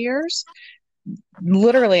over the years.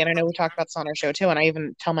 Literally, and I know we talked about this on our show too, and I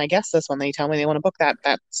even tell my guests this when they tell me they want to book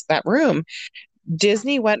that room.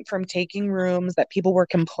 Disney went from taking rooms that people were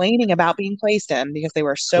complaining about being placed in because they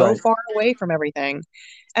were so Right. far away from everything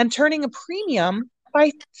and turning a premium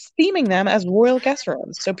by theming them as royal guest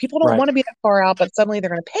rooms. So people don't Right. want to be that far out, but suddenly they're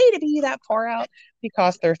going to pay to be that far out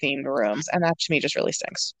because they're themed rooms. And that to me just really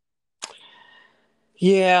stinks.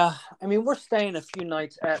 Yeah, I mean, we're staying a few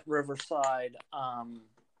nights at Riverside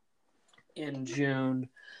in June.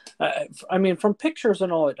 I mean, from pictures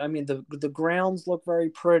and all, I mean, the grounds look very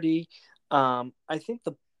pretty. I think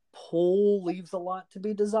the pool leaves a lot to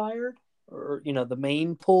be desired, or the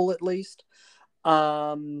main pool at least.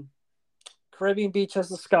 Um, Caribbean Beach has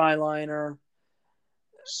the Skyliner.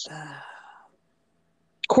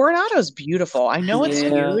 Coronado's beautiful. I know it's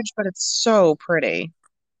Yeah, huge, but it's so pretty.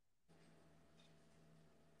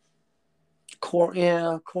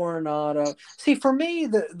 Coronado. See, for me,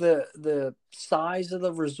 the size of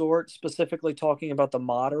the resort, specifically talking about the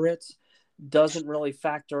moderates, doesn't really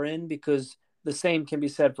factor in because the same can be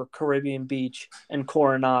said for Caribbean Beach and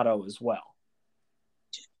Coronado as well.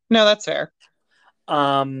 No, that's fair.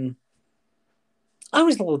 Um, I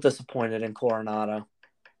was a little disappointed in Coronado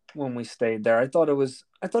when we stayed there. I thought it was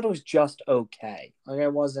just okay. Like I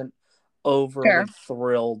wasn't Fair. overly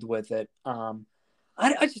thrilled with it.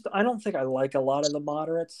 I don't think I like a lot of the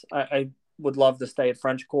moderates. I would love to stay at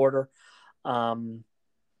French Quarter. Um,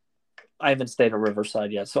 I haven't stayed at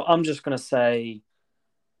Riverside yet, so I'm just gonna say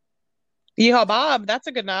Yeehaw Bob, that's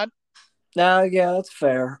a good nod. no. Yeah, that's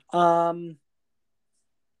fair. Are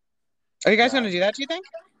you guys going God, to do that, do you think?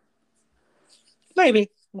 maybe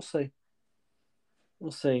we'll see.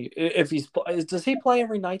 We'll see if he's. Does he play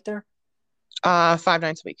every night there? 5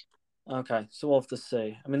 nights a week. Okay, so we'll have to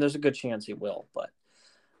see. I mean, there's a good chance he will, but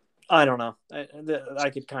I don't know. I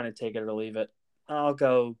could kind of take it or leave it. I'll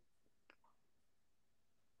go.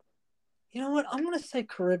 You know what? I'm gonna say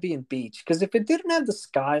Caribbean Beach because if it didn't have the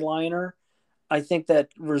Skyliner, I think that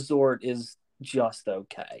resort is just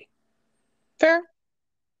okay. Fair.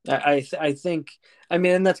 I think. I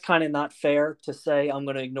mean, and that's kind of not fair to say. I'm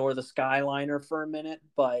gonna ignore the Skyliner for a minute,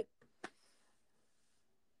 but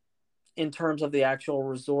in terms of the actual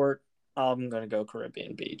resort, I'm gonna go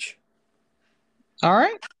Caribbean Beach. All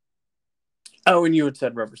right. Oh, and you had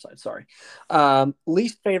said Riverside. Sorry.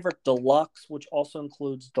 Least favorite deluxe, which also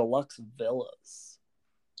includes deluxe villas.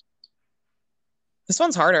 This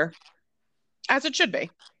one's harder, as it should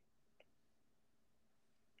be.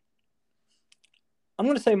 I'm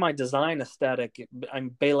going to say my design aesthetic. I'm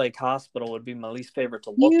Bay Lake Hospital would be my least favorite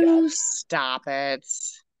to look at. You stop it.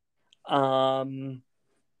 Um,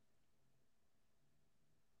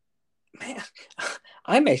 man,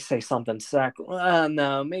 I may say something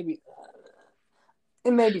no, maybe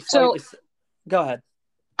it may be So slightly. Go ahead.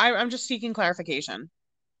 I'm just seeking clarification.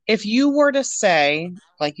 If you were to say,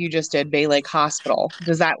 like you just did, Bay Lake Hospital,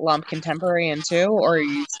 does that lump contemporary into, or are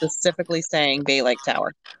you specifically saying Bay Lake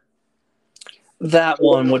Tower? That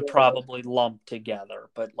one would probably lump together,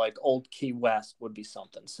 but like Old Key West would be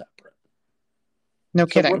something separate. No So we're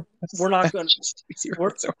kidding. we're not That's going. just easier.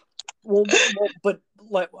 We're So, but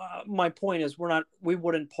like my point is, we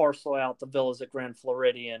wouldn't parcel out the villas at Grand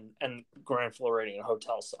Floridian and Grand Floridian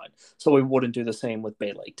Hotel side, so we wouldn't do the same with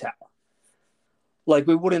Bay Lake Tower. Like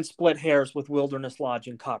we wouldn't split hairs with Wilderness Lodge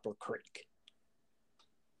and Copper Creek.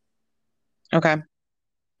 okay.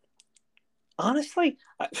 Honestly,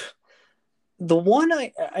 the one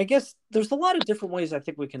I guess there's a lot of different ways I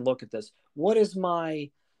think we can look at this. What is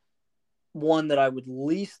my one that I would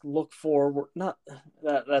least look forward? Not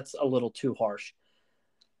that's a little too harsh,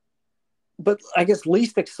 but I guess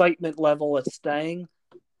least excitement level at staying.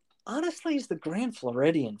 Honestly, is the Grand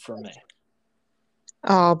Floridian for me.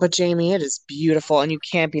 Oh, but Jamie, it is beautiful, and you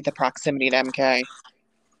can't beat the proximity to MK.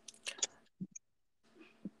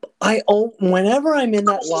 Whenever I'm in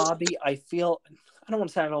that lobby, I feel I don't want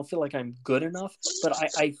to say I don't feel like I'm good enough, but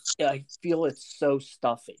I feel it's so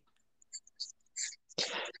stuffy.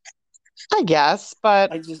 I guess, but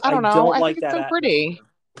I I don't know. don't I think like it's that so pretty. atmosphere.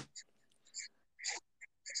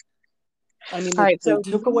 I mean, All right, they so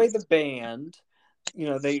took away the band. You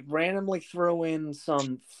know, they randomly throw in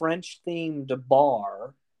some French themed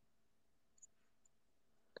bar.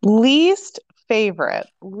 least favorite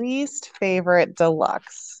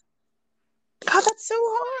deluxe. God, that's so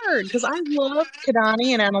hard because I love Kidani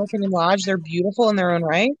and Animal Kingdom Lodge. They're beautiful in their own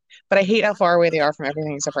right, but I hate how far away they are from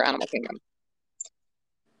everything except for Animal Kingdom.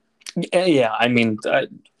 Yeah, I mean,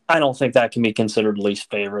 I don't think that can be considered least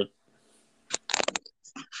favorite.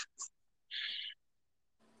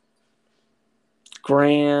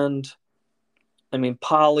 Grand. I mean,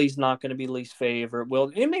 Polly's not going to be least favorite.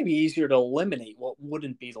 Well, it may be easier to eliminate what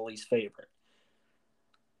wouldn't be the least favorite.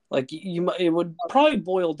 Like it would probably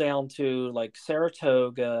boil down to like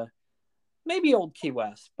Saratoga, maybe Old Key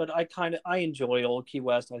West. But I enjoy Old Key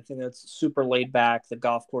West. I think that's super laid back. The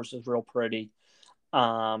golf course is real pretty.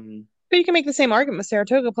 Um, But you can make the same argument with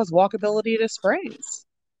Saratoga plus walkability to Springs.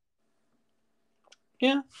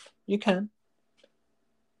 yeah, you can.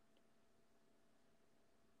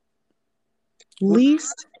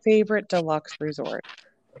 Least favorite deluxe resort.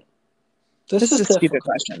 This This is is a stupid difficult.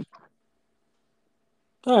 question.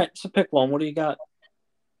 All right, so pick one. What do you got?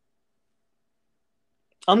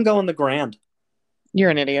 I'm going the Grand. You're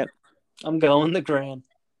an idiot. I'm going the Grand.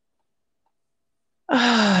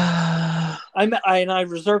 Gosh, I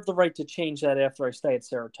reserve the right to change that after I stay at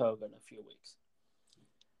Saratoga in a few weeks.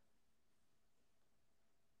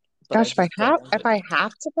 But I just don't like if it. I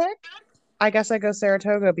have to pick, I guess I go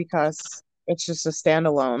Saratoga because it's just a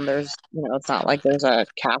standalone. It's not like there's a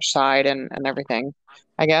cash side and everything.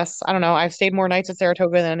 I guess. I don't know. I've stayed more nights at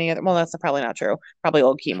Saratoga than any other. Well, that's probably not true. Probably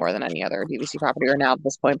Old Key more than any other DVC property or now at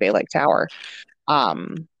this point Bay Lake Tower.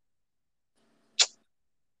 Um,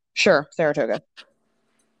 sure, Saratoga.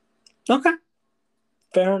 Okay,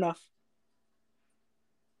 fair enough.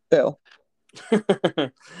 Boo.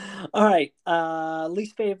 All right.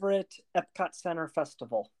 Least favorite Epcot Center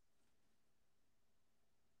Festival.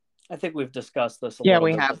 I think we've discussed this a Yeah, little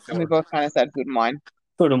we bit have. And we before. both kind of said food and wine.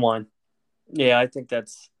 Food and wine. Yeah, I think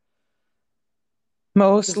that's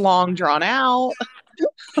Most long drawn out.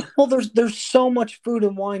 well. There's so much food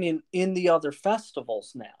and wine in the other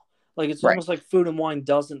festivals now. Like it's Right. almost like food and wine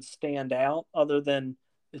doesn't stand out other than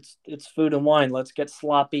it's food and wine. Let's get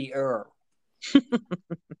sloppy.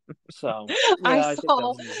 So I yeah, I think that saw,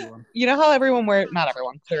 was an easy one. how everyone not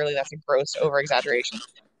everyone, clearly that's a gross over exaggeration,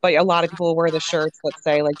 but a lot of people wear the shirts that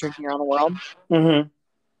say like drinking around the world. Mm-hmm.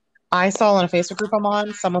 I saw in a Facebook group I'm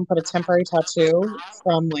on, someone put a temporary tattoo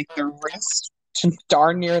from like their wrist to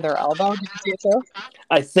darn near their elbow. Did you see it too?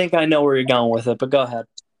 I think I know where you're going with it, but go ahead.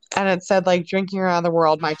 And it said like drinking around the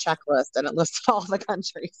world, my checklist, and it listed all the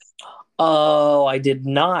countries. Oh, I did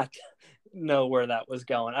not know where that was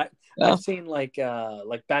going. Yeah. I've seen like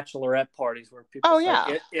bachelorette parties where people Oh say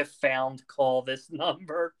yeah. if found, call this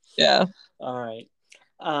number. Yeah. All right.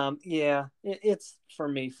 Yeah, it's for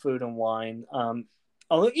me food and wine.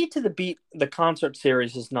 Although Eat to the Beat, the concert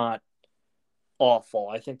series is not awful.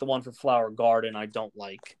 I think the one for Flower Garden I don't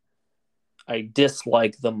like. I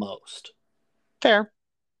dislike the most. Fair.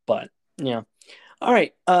 But yeah. All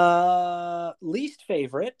right. Least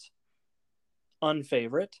favorite,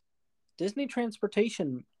 unfavorite, Disney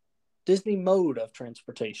transportation, Disney mode of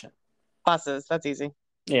transportation. Buses. That's easy.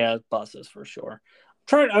 Yeah, buses for sure.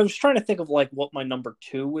 I was trying to think of like what my number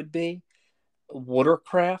two would be.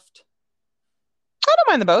 Watercraft. I don't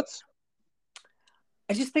mind the boats.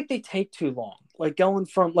 I just think they take too long. Like going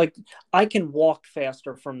from like I can walk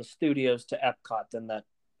faster from the studios to Epcot than that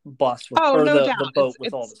bus with Oh, or no doubt. the boat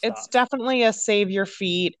with all the It's stops. definitely a save your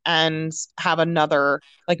feet and have another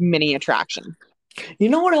like mini attraction. You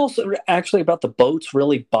know what else actually about the boats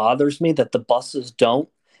really bothers me that the buses don't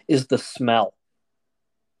is the smell.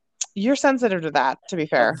 You're sensitive to that, to be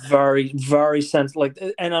fair. Very very sense like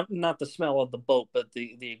and not the smell of the boat but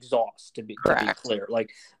the exhaust to be Correct. clear like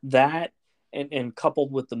that and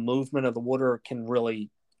coupled with the movement of the water can really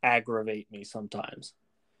aggravate me sometimes.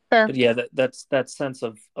 Fair. But yeah, that's that sense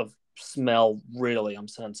of smell really I'm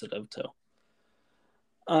sensitive to.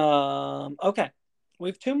 Okay, we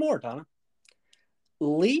have two more, Donna.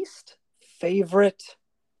 Least favorite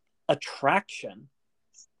attraction.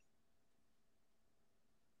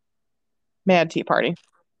 Mad Tea Party.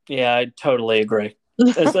 Yeah, I totally agree.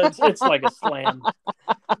 It's like a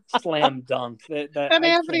slam dunk that And I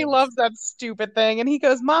Anthony can't loves that stupid thing. And he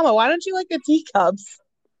goes, Mama, why don't you like the teacups?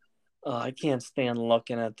 I can't stand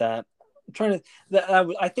looking at that. I'm trying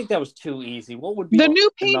to I think that was too easy. What would be The new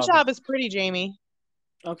paint another? job is pretty, Jamie.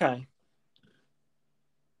 Okay.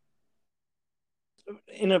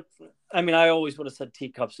 In a, I mean, I always would have said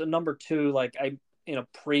teacups. So number two, like I in a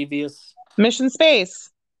previous. Mission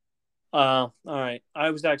Space. All right.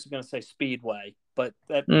 I was actually going to say Speedway, but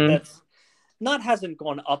Mm. that's not hasn't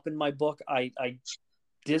gone up in my book. I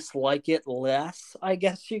dislike it less, I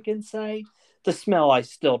guess you can say. The smell I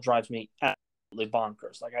still drives me absolutely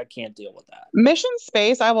bonkers. Like I can't deal with that. Mission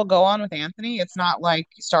Space, I will go on with Anthony. It's not like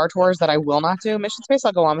Star Tours that I will not do. Mission Space,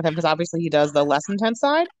 I'll go on with him because obviously he does the less intense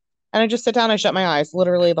side. And I just sit down and I shut my eyes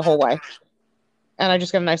literally the whole way. And I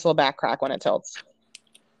just get a nice little back crack when it tilts.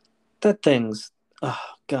 That thing's oh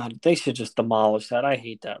god, they should just demolish that. I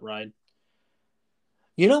hate that ride.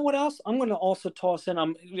 You know what else? I'm going to also toss in.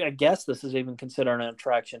 I guess this is even considered an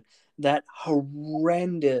attraction. That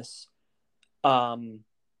horrendous, um,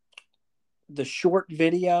 the short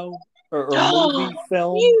video or movie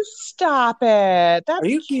film. You stop it. Are That's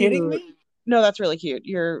you kidding cute. me? No, that's really cute.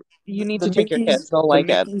 You need The to take your Mickey's kids. They'll the like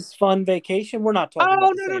it. Mickey's Fun Vacation. We're not talking about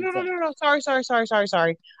Oh, the no, no, same no, no, thing. no, no. Sorry, sorry, sorry, sorry,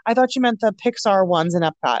 sorry. I thought you meant the Pixar ones in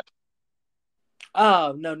Epcot.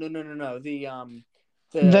 Oh no no no no no. The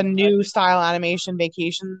The new style animation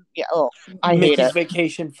vacation. Yeah. Oh, I hate Mickey's it.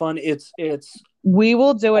 Vacation Fun. It's We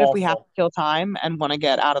will do it if we have to awful. kill time and want to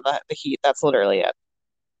get out of the heat. That's literally it.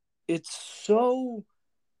 It's so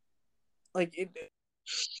like it,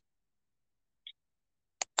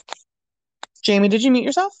 Jamie, did you mute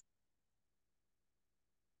yourself?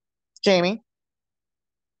 Jamie,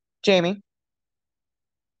 Jamie,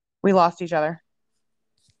 we lost each other.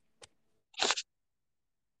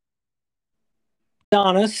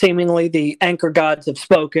 Donna, seemingly the anchor gods have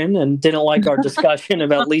spoken and didn't like our discussion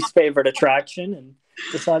about least favorite attraction and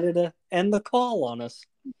decided to end the call on us.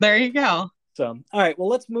 There you go. So, all right, well,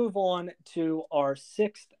 let's move on to our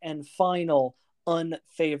sixth and final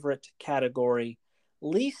unfavorite category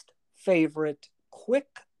least favorite quick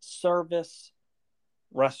service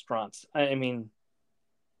restaurants. I mean,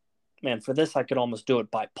 man, for this, I could almost do it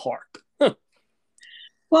by park.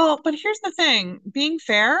 Well, but here's the thing. Being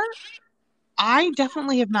fair, I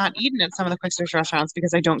definitely have not eaten at some of the quick service restaurants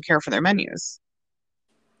because I don't care for their menus.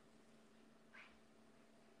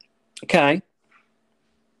 Okay,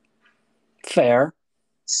 fair.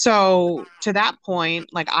 So to that point,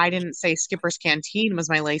 like I didn't say Skipper's Canteen was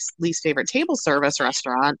my least favorite table service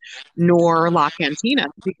restaurant, nor La Cantina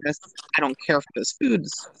because I don't care for those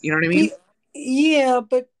foods. You know what I mean? Yeah,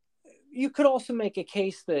 but you could also make a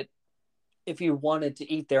case that if you wanted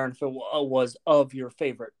to eat there and if it was of your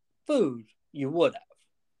favorite food, you would have.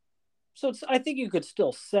 So I think you could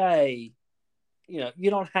still say, you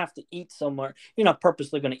don't have to eat somewhere. You're not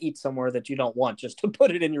purposely going to eat somewhere that you don't want just to put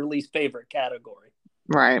it in your least favorite category.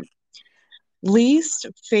 Right. Least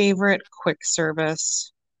favorite quick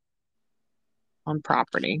service on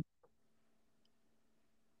property.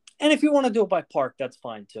 And if you want to do it by park, that's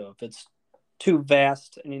fine too. If it's too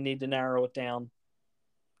vast and you need to narrow it down.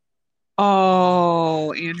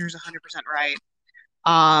 Oh, Andrew's 100% right.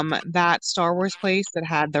 That Star Wars place that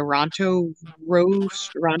had the Ronto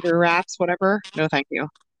wraps, whatever. No, thank you.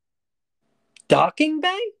 Docking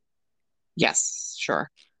Bay Yes,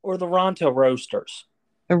 sure. or the Ronto Roasters?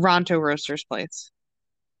 The Ronto Roasters place.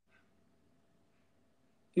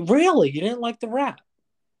 Really? You didn't like the wrap?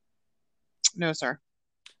 No, sir.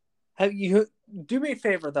 Have you do me a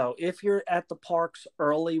favor though? If you're at the parks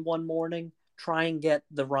early one morning, try and get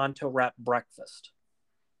the Ronto wrap breakfast.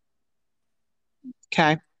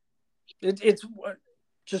 Okay. It's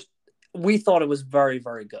just we thought it was very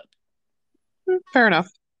very good. Fair enough.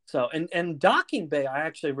 So and Docking Bay, I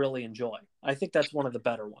actually really enjoy. I think that's one of the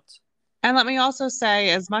better ones. And let me also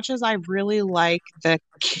say, as much as I really like the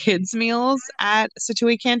kids' meals at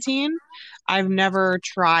Situate Canteen, I've never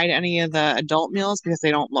tried any of the adult meals because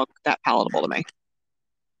they don't look that palatable to me.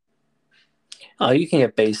 Oh, you can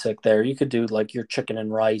get basic there. You could do like your chicken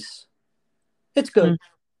and rice. It's Mm. good.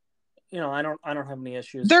 I don't have any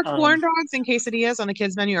issues. Their corn dogs and quesadillas on the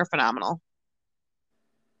kids' menu are phenomenal.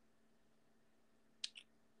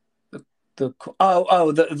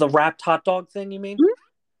 The wrapped hot dog thing, you mean? Mhm.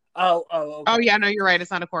 Oh, Oh okay. yeah, no, you're right.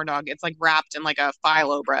 It's not a corn dog. It's like wrapped in like a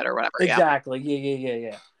phyllo bread or whatever. Yeah. Exactly.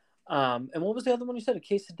 Yeah. And what was the other one you said? A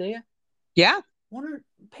quesadilla? Yeah. Wonder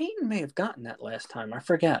Peyton may have gotten that last time. I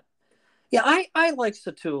forget. Yeah, I like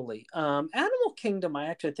Satuli. Animal Kingdom, I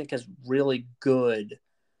actually think has really good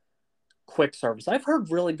quick service. I've heard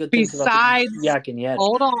really good things about the Besides, Yak and Yeti.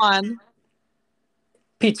 hold on,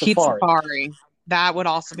 Pizza Pizza Fari. Fari. That would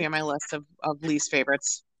also be on my list of least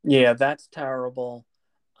favorites. Yeah, that's terrible.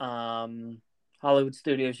 Um, Hollywood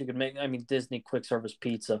Studios, you could make, I mean, Disney quick service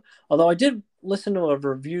pizza. Although I did listen to a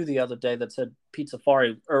review the other day that said Pizza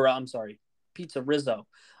Fari, or I'm sorry, Pizza Rizzo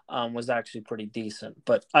was actually pretty decent.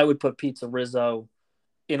 But I would put Pizza Rizzo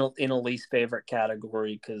in a least favorite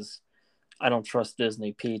category because I don't trust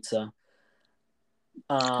Disney pizza.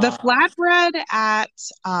 The Uh, flatbread at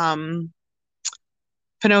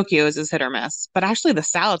Pinocchio's is hit or miss, but actually the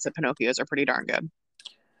salads at Pinocchio's are pretty darn good.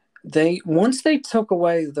 they once they took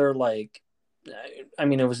away their like, I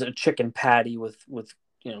mean, it was a chicken patty with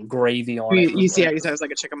gravy on it. You see how you said it was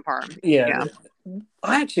like a chicken parm. Yeah, Yeah.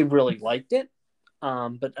 I actually really liked it.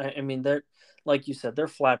 But I mean, they're like you said, their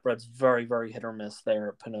flatbread's very very hit or miss there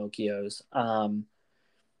at Pinocchio's.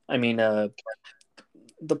 I mean,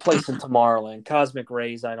 the place in Tomorrowland, Cosmic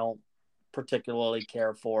Rays, I don't particularly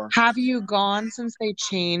care for. Have you gone since they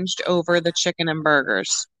changed over the chicken and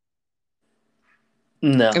burgers?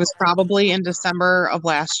 It No, was probably in December of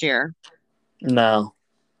last year. no.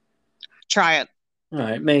 Try it. All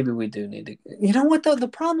right, maybe we do need to. You know what though? The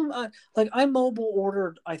problem, like I mobile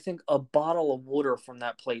ordered, I think a bottle of water from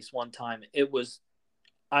that place one time. I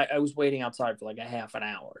was waiting outside for like a half an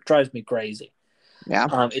hour. It drives me crazy. Yeah.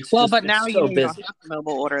 It's Well, just but now it's so you don't busy. have to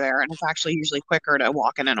mobile order there, and it's actually usually quicker to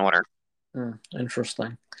walk in and order.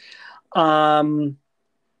 Interesting. Um,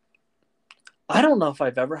 I don't know if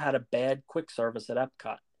I've ever had a bad quick service at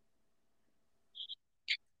Epcot.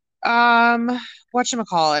 Um,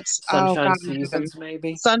 whatchamacallit? Oh Sunshine God in heaven. Seasons,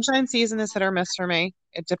 maybe. Sunshine season is hit or miss for me.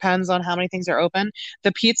 It depends on how many things are open.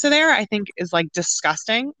 The pizza there, I think, is like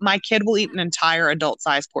disgusting. My kid will eat an entire adult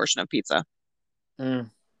sized portion of pizza. Mm.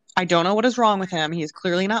 I don't know what is wrong with him. He is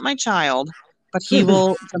clearly not my child, but he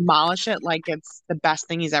will demolish it like it's the best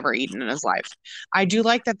thing he's ever eaten in his life. I do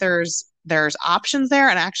like that there's options there,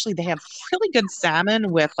 and actually they have really good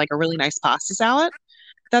salmon with like a really nice pasta salad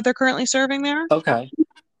that they're currently serving there. Okay.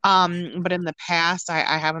 But in the past,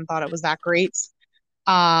 I haven't thought it was that great.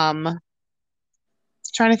 Um,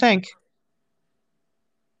 Trying to think.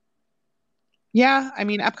 Yeah, I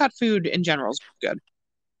mean, Epcot food in general is good.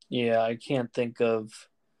 Yeah, I can't think of.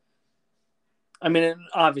 I mean,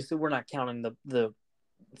 obviously, we're not counting the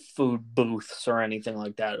food booths or anything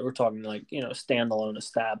like that. We're talking like standalone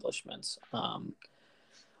establishments.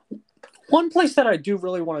 One place that I do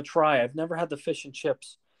really want to try. I've never had the fish and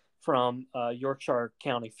chips from Yorkshire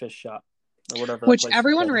County Fish Shop or whatever that Which place is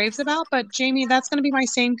everyone called. raves about. But Jamie, that's going to be my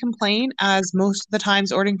same complaint as most of the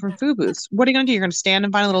times ordering from food booths. What are you going to do? You're going to stand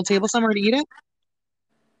and find a little table somewhere to eat it?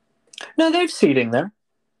 No, they have seating there,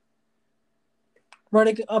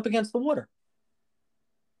 right up against the water.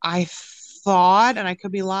 I thought, and I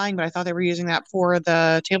could be lying, but I thought they were using that for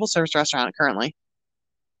the table service restaurant currently.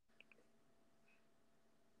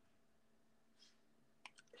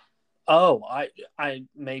 Oh, I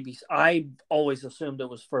maybe I always assumed it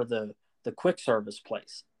was for the quick service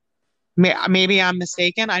place. Maybe I'm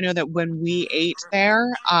mistaken. I know that when we ate there,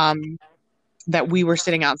 that we were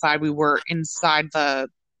sitting outside. We were inside the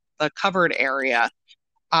covered area.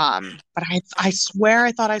 But I swear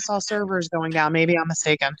I thought I saw servers going down. Maybe I'm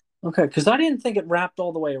mistaken. Okay, because I didn't think it wrapped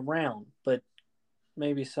all the way around, but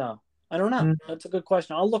maybe so. I don't know. Mm. That's a good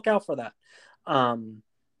question. I'll look out for that. Um,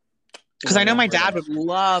 Because I know my Whenever it dad would is.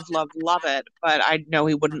 love, love, love it, but I know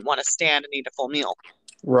he wouldn't want to stand and eat a full meal.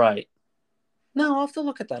 Right. No, I'll have to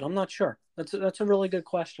look at that. I'm not sure. That's a really good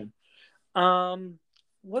question. Um,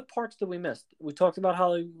 what parts did we miss? We talked about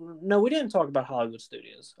Hollywood. No, we didn't talk about Hollywood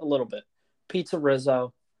Studios. A little bit. Pizza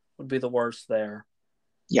Rizzo would be the worst there.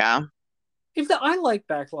 Yeah, If I like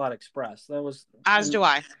Backlot Express, that was as do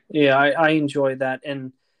I. yeah, I enjoyed that,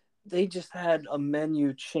 and they just had a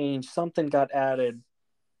menu change. Something got added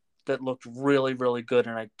that looked really really good,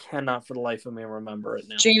 and I cannot for the life of me remember it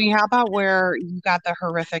now. Jamie, how about where you got the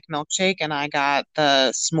horrific milkshake and I got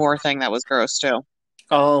the s'more thing that was gross too?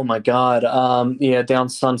 Oh my God. Yeah, down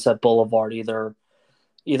Sunset Boulevard, either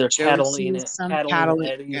Josie's, some Catalina. Yeah, that was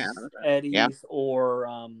it. Yeah. Eddie's or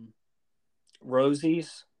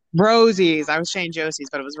Rosie's. Rosie's. I was saying Josie's,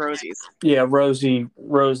 but it was Rosie's. Yeah,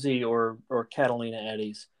 Rosie or Catalina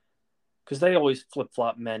Eddie's, because they always flip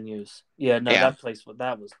flop menus. Yeah, no, Yeah.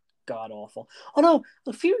 that was god awful. Oh no,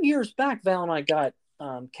 a few years back, Val and I got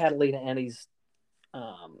Catalina Eddie's.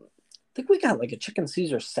 I think we got like a chicken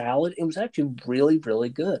Caesar salad. It was actually really really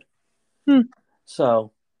good. Hmm.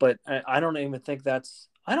 So, but I don't even think that's.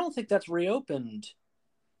 I don't think that's reopened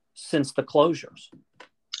since the closures.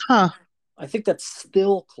 Huh. I think that's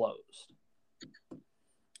still closed.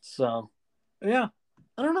 So, yeah,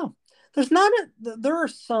 I don't know. There are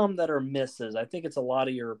some that are misses. I think it's a lot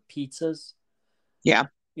of your pizzas. Yeah.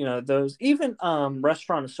 Those even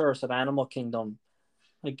restaurant and service at Animal Kingdom.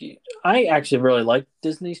 Like I actually really like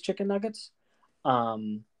Disney's chicken nuggets.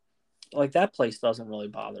 Um, like that place doesn't really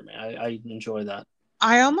bother me. I enjoy that.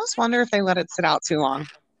 I almost wonder if they let it sit out too long.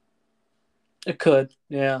 It could,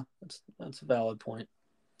 yeah, that's a valid point.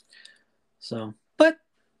 So, but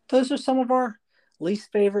those are some of our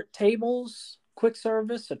least favorite tables, quick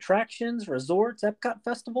service, attractions, resorts, Epcot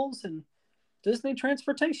festivals, and Disney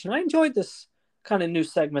transportation. I enjoyed this kind of new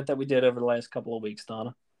segment that we did over the last couple of weeks,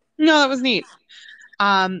 Donna. No, that was neat.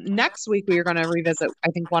 Next week we are going to revisit, I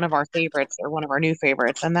think, one of our favorites or one of our new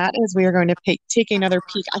favorites, and that is we are going to take another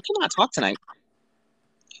peek. I cannot talk tonight.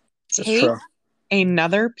 That's Take true.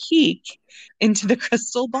 another peek into the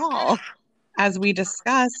crystal ball as we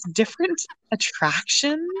discuss different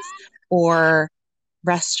attractions or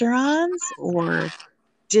restaurants or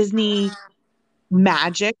Disney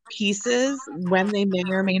magic pieces when they may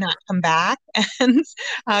or may not come back and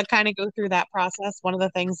kind of go through that process. One of the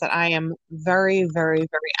things that I am very, very,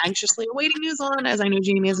 very anxiously awaiting news on, as I know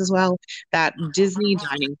Jamie is as well, that Disney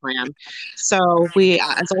dining plan. So we,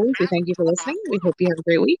 as always, we thank you for listening. We hope you have a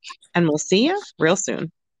great week and we'll see you real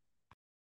soon.